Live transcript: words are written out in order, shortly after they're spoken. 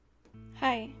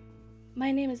Hi,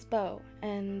 my name is Bo,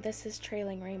 and this is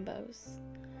Trailing Rainbows.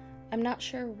 I'm not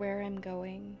sure where I'm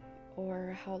going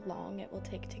or how long it will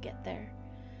take to get there,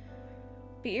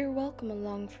 but you're welcome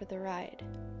along for the ride.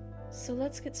 So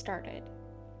let's get started.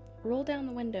 Roll down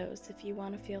the windows if you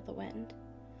want to feel the wind,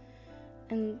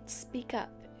 and speak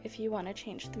up if you want to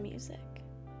change the music.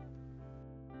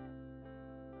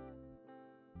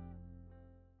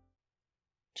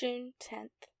 June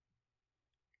 10th.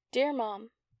 Dear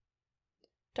Mom,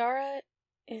 Dara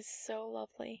is so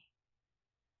lovely.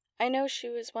 I know she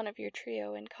was one of your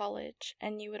trio in college,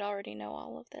 and you would already know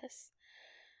all of this.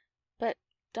 But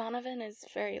Donovan is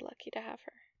very lucky to have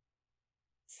her.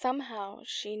 Somehow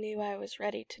she knew I was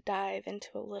ready to dive into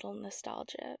a little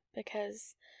nostalgia,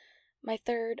 because my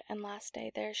third and last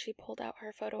day there she pulled out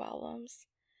her photo albums,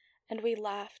 and we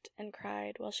laughed and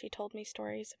cried while she told me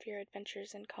stories of your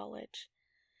adventures in college,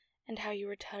 and how you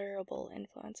were terrible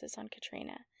influences on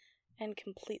Katrina, and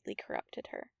completely corrupted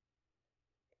her.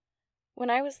 When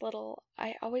I was little,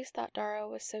 I always thought Dara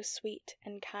was so sweet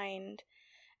and kind,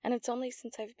 and it's only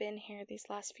since I've been here these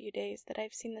last few days that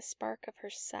I've seen the spark of her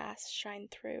sass shine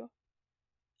through.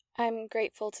 I'm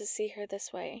grateful to see her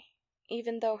this way,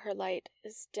 even though her light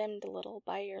is dimmed a little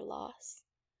by your loss.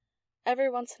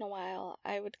 Every once in a while,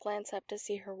 I would glance up to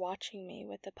see her watching me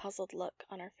with a puzzled look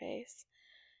on her face,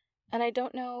 and I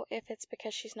don't know if it's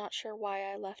because she's not sure why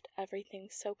I left everything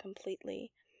so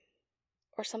completely,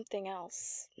 or something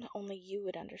else only you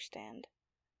would understand.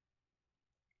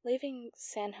 Leaving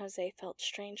San Jose felt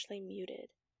strangely muted.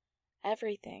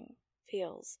 Everything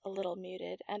feels a little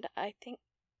muted, and I think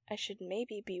I should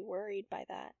maybe be worried by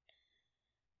that.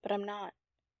 But I'm not.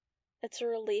 It's a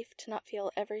relief to not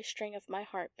feel every string of my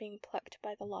heart being plucked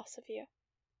by the loss of you.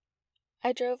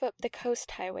 I drove up the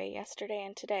coast highway yesterday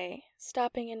and today,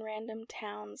 stopping in random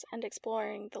towns and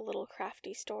exploring the little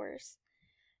crafty stores.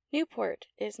 Newport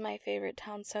is my favorite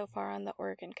town so far on the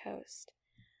Oregon coast,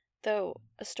 though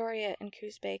Astoria and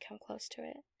Coos Bay come close to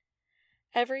it.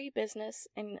 Every business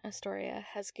in Astoria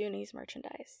has Goonies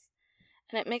merchandise,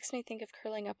 and it makes me think of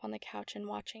curling up on the couch and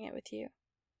watching it with you.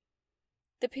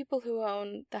 The people who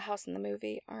own the house in the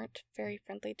movie aren't very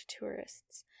friendly to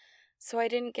tourists, so I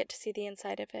didn't get to see the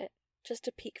inside of it, just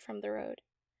a peek from the road.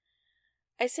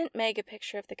 I sent Meg a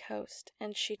picture of the coast,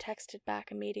 and she texted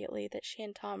back immediately that she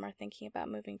and Tom are thinking about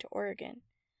moving to Oregon.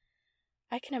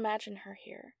 I can imagine her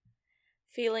here,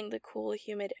 feeling the cool,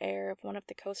 humid air of one of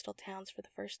the coastal towns for the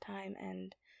first time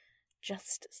and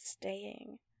just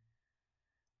staying.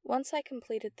 Once I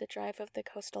completed the drive of the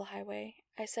coastal highway,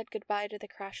 I said goodbye to the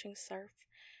crashing surf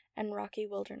and rocky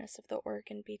wilderness of the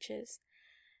Oregon beaches,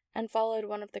 and followed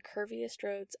one of the curviest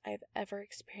roads I've ever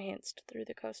experienced through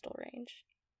the coastal range.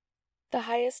 The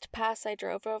highest pass I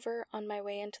drove over on my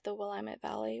way into the Willamette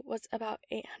Valley was about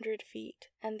 800 feet,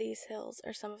 and these hills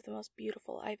are some of the most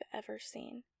beautiful I've ever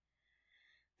seen.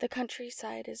 The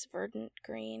countryside is verdant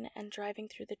green, and driving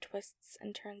through the twists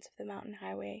and turns of the mountain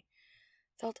highway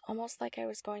felt almost like I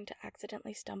was going to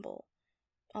accidentally stumble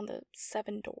on the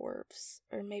Seven Dwarfs,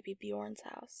 or maybe Bjorn's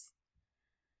house.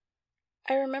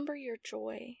 I remember your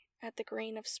joy at the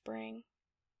green of spring,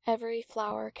 every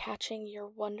flower catching your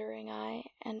wondering eye,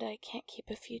 and I can't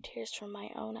keep a few tears from my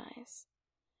own eyes.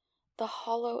 The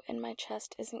hollow in my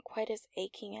chest isn't quite as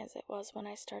aching as it was when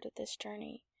I started this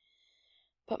journey,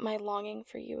 but my longing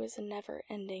for you is a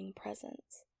never-ending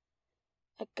presence.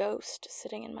 A ghost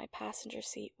sitting in my passenger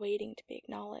seat waiting to be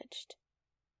acknowledged.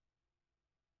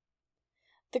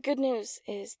 The good news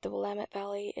is the Willamette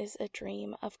Valley is a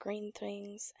dream of green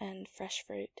things and fresh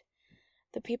fruit.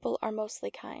 The people are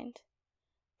mostly kind.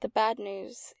 The bad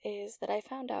news is that I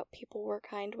found out people were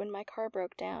kind when my car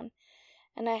broke down,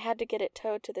 and I had to get it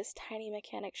towed to this tiny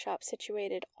mechanic shop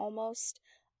situated almost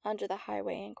under the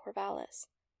highway in Corvallis.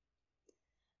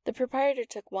 The proprietor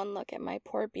took one look at my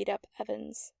poor beat-up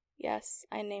Evans, yes,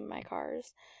 I named my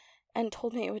cars, and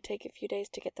told me it would take a few days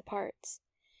to get the parts.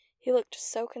 He looked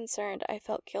so concerned I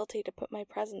felt guilty to put my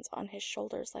presence on his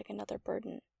shoulders like another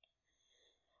burden.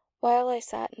 While I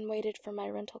sat and waited for my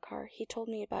rental car, he told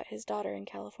me about his daughter in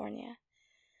California,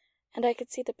 and I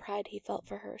could see the pride he felt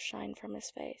for her shine from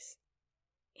his face.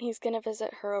 He's gonna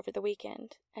visit her over the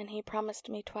weekend, and he promised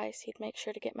me twice he'd make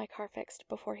sure to get my car fixed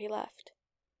before he left.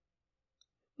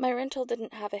 My rental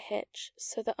didn't have a hitch,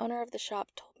 so the owner of the shop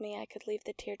told me I could leave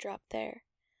the teardrop there.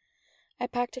 I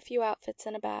packed a few outfits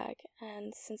in a bag,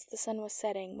 and since the sun was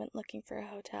setting, went looking for a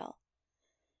hotel.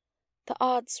 The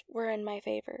odds were in my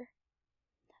favor.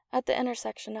 At the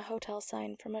intersection, a hotel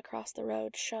sign from across the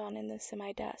road shone in the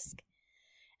semi-dusk,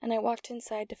 and I walked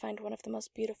inside to find one of the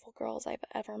most beautiful girls I've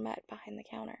ever met behind the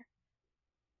counter.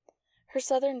 Her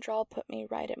southern drawl put me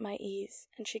right at my ease,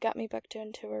 and she got me booked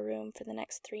into a room for the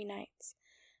next 3 nights,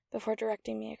 before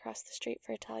directing me across the street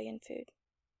for Italian food.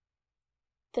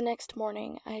 The next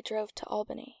morning, I drove to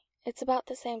Albany. It's about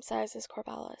the same size as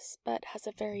Corvallis, but has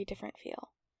a very different feel.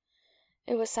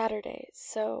 It was Saturday,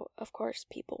 so, of course,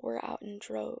 people were out in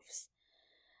droves.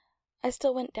 I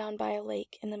still went down by a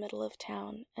lake in the middle of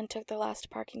town and took the last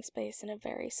parking space in a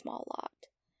very small lot.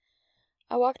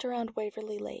 I walked around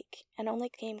Waverly Lake and only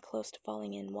came close to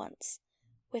falling in once,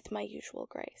 with my usual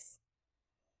grace.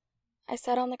 I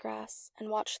sat on the grass and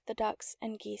watched the ducks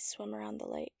and geese swim around the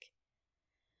lake.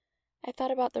 I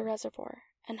thought about the reservoir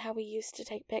and how we used to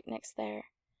take picnics there,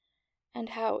 and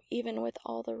how, even with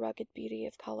all the rugged beauty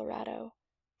of Colorado,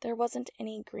 there wasn't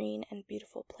any green and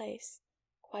beautiful place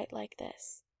quite like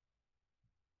this.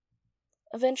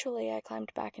 Eventually, I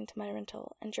climbed back into my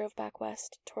rental and drove back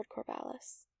west toward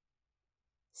Corvallis.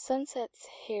 Sunsets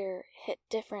here hit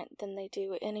different than they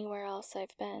do anywhere else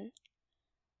I've been.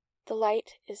 The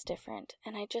light is different,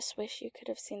 and I just wish you could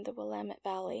have seen the Willamette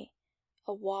Valley,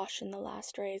 awash in the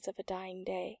last rays of a dying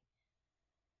day.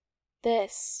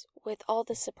 This, with all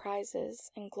the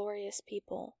surprises and glorious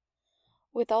people,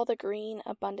 with all the green,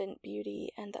 abundant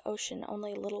beauty and the ocean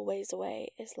only a little ways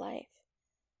away, is life.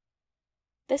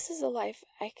 This is a life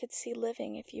I could see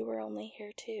living if you were only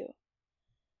here too.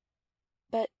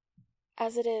 But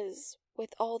as it is,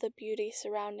 with all the beauty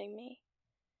surrounding me,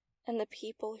 and the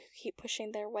people who keep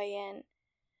pushing their way in,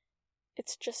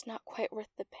 it's just not quite worth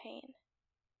the pain.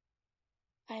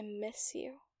 I miss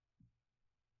you.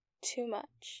 Too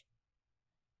much.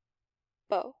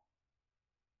 Beau.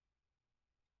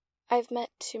 I've met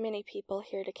too many people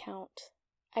here to count.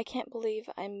 I can't believe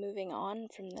I'm moving on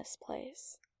from this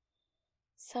place.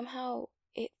 Somehow,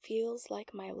 it feels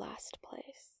like my last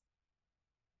place.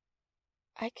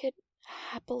 I could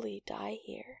happily die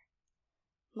here,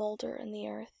 molder in the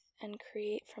earth, and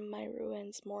create from my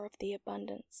ruins more of the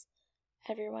abundance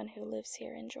everyone who lives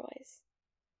here enjoys.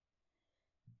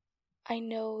 I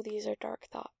know these are dark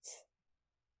thoughts,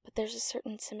 but there's a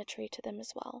certain symmetry to them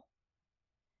as well.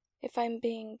 If I'm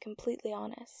being completely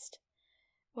honest,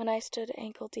 when I stood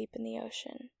ankle deep in the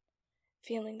ocean,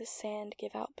 feeling the sand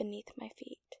give out beneath my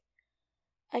feet,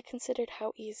 I considered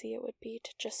how easy it would be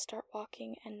to just start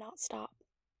walking and not stop.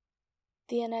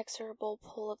 The inexorable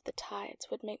pull of the tides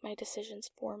would make my decisions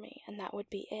for me, and that would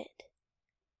be it.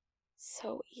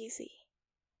 So easy.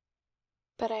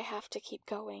 But I have to keep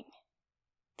going.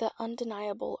 The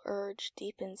undeniable urge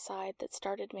deep inside that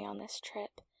started me on this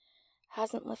trip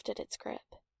hasn't lifted its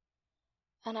grip,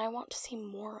 and I want to see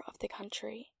more of the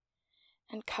country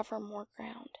and cover more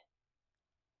ground.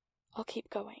 I'll keep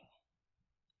going.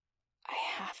 I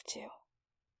have to.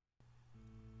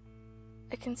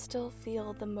 I can still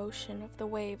feel the motion of the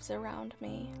waves around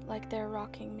me, like they're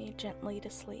rocking me gently to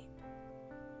sleep.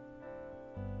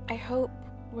 I hope,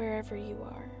 wherever you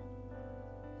are,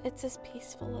 it's as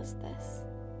peaceful as this.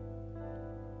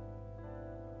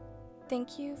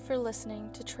 Thank you for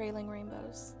listening to Trailing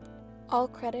Rainbows. All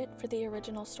credit for the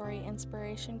original story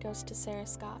inspiration goes to Sarah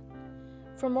Scott.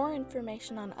 For more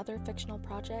information on other fictional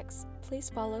projects, please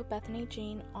follow Bethany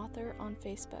Jean Author on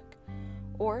Facebook,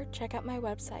 or check out my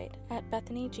website at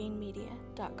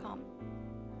bethanyjeanmedia.com.